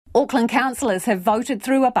Auckland councillors have voted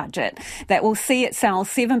through a budget that will see it sell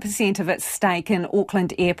 7% of its stake in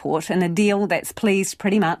Auckland Airport in a deal that's pleased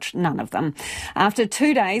pretty much none of them. After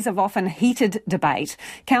 2 days of often heated debate,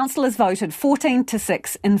 councillors voted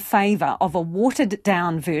 14-6 in favour of a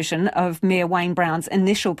watered-down version of Mayor Wayne Brown's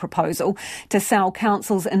initial proposal to sell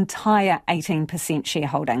council's entire 18%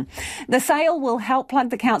 shareholding. The sale will help plug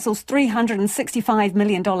the council's $365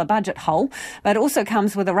 million budget hole, but also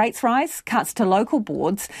comes with a rates rise, cuts to local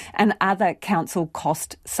boards and other council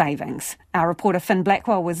cost savings. Our reporter Finn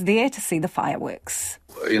Blackwell was there to see the fireworks.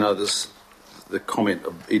 You know, the comment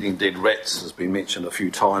of eating dead rats has been mentioned a few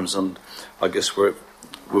times, and I guess we've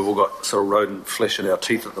all got sort of rodent flesh in our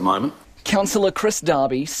teeth at the moment. Councillor Chris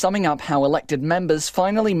Darby summing up how elected members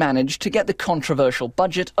finally managed to get the controversial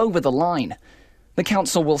budget over the line. The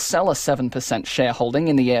council will sell a 7% shareholding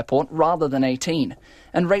in the airport rather than 18%,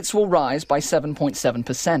 and rates will rise by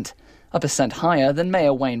 7.7%. a percent higher than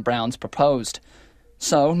Mayor Wayne Brown's proposed.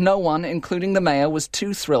 So no one, including the Mayor, was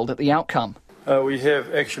too thrilled at the outcome. We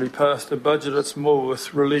have actually passed a budget. It's more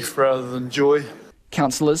with relief rather than joy.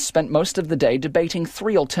 Councillors spent most of the day debating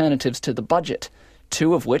 3 alternatives to the budget,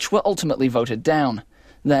 2 of which were ultimately voted down.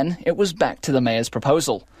 Then it was back to the Mayor's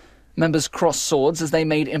proposal. Members crossed swords as they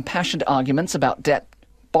made impassioned arguments about debt,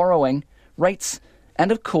 borrowing, rates,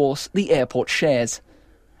 and of course the airport shares.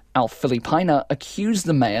 Al Filipina accused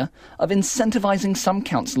the Mayor of incentivising some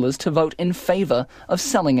councillors to vote in favour of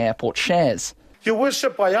selling airport shares. Your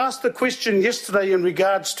Worship, I asked the question yesterday in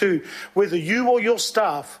regards to whether you or your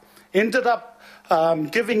staff ended up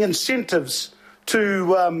giving incentives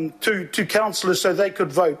to councillors so they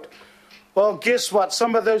could vote. Well, guess what?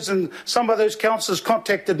 Some of those councillors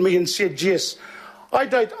contacted me and said yes.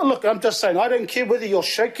 Look, I'm just saying, I don't care whether you're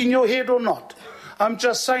shaking your head or not. I'm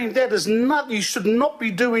just saying that is not, you should not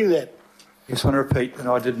be doing that. I just want to repeat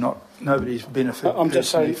that nobody's benefited I'm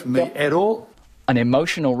just saying, from me at all. An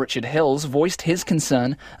emotional Richard Hills voiced his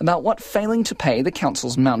concern about what failing to pay the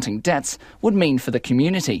council's mounting debts would mean for the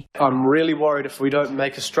community. I'm really worried if we don't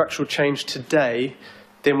make a structural change today,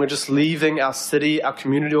 then we're just leaving our city, our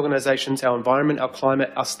community organisations, our environment, our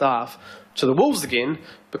climate, our staff to the wolves again,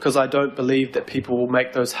 because I don't believe that people will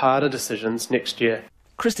make those harder decisions next year.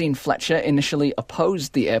 Christine Fletcher initially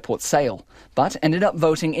opposed the airport sale, but ended up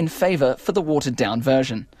voting in favour for the watered-down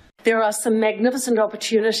version. There are some magnificent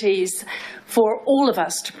opportunities for all of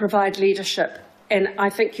us to provide leadership, and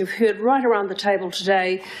I think you've heard right around the table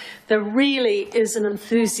today, there really is an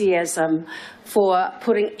enthusiasm for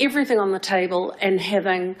putting everything on the table and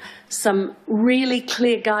having some really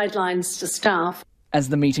clear guidelines to staff. As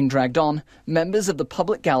the meeting dragged on, members of the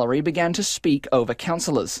public gallery began to speak over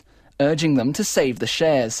councillors, urging them to save the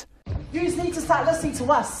shares. You need to start listening to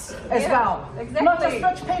us as well. Exactly. Not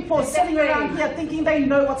just rich people sitting around here thinking they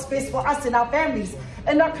know what's best for us and our families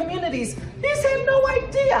and our communities. You have no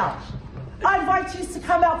idea. I invite you to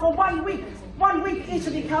come out for 1 week. 1 week each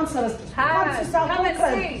of the councillors. Come to South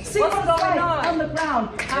Auckland. See what's going on the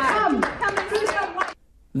ground. Come.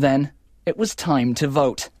 Then it was time to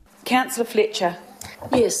vote. Councillor Fletcher.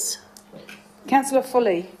 Yes. Councillor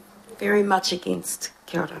Foley. Very much against.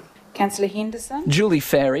 Kia ora. Councillor Henderson. Julie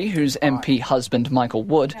Ferry, whose MP husband Michael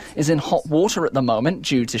Wood is in hot water at the moment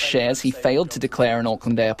due to shares he failed to declare in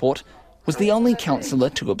Auckland Airport, was the only councillor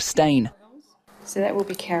to abstain. So that will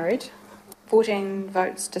be carried. 14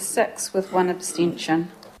 votes to 6 with 1 abstention.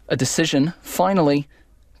 A decision, finally,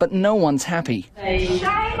 but no one's happy.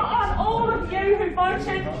 Shame on all of you who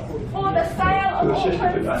voted for the sale of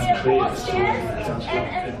Auckland Airport shares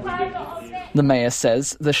and in favour of that. The Mayor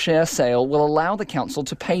says the share sale will allow the council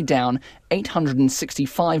to pay down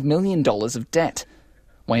 $865 million of debt.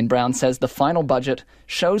 Wayne Brown says the final budget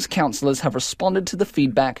shows councillors have responded to the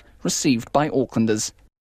feedback received by Aucklanders.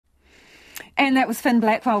 And that was Finn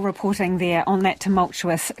Blackwell reporting there on that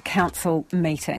tumultuous council meeting.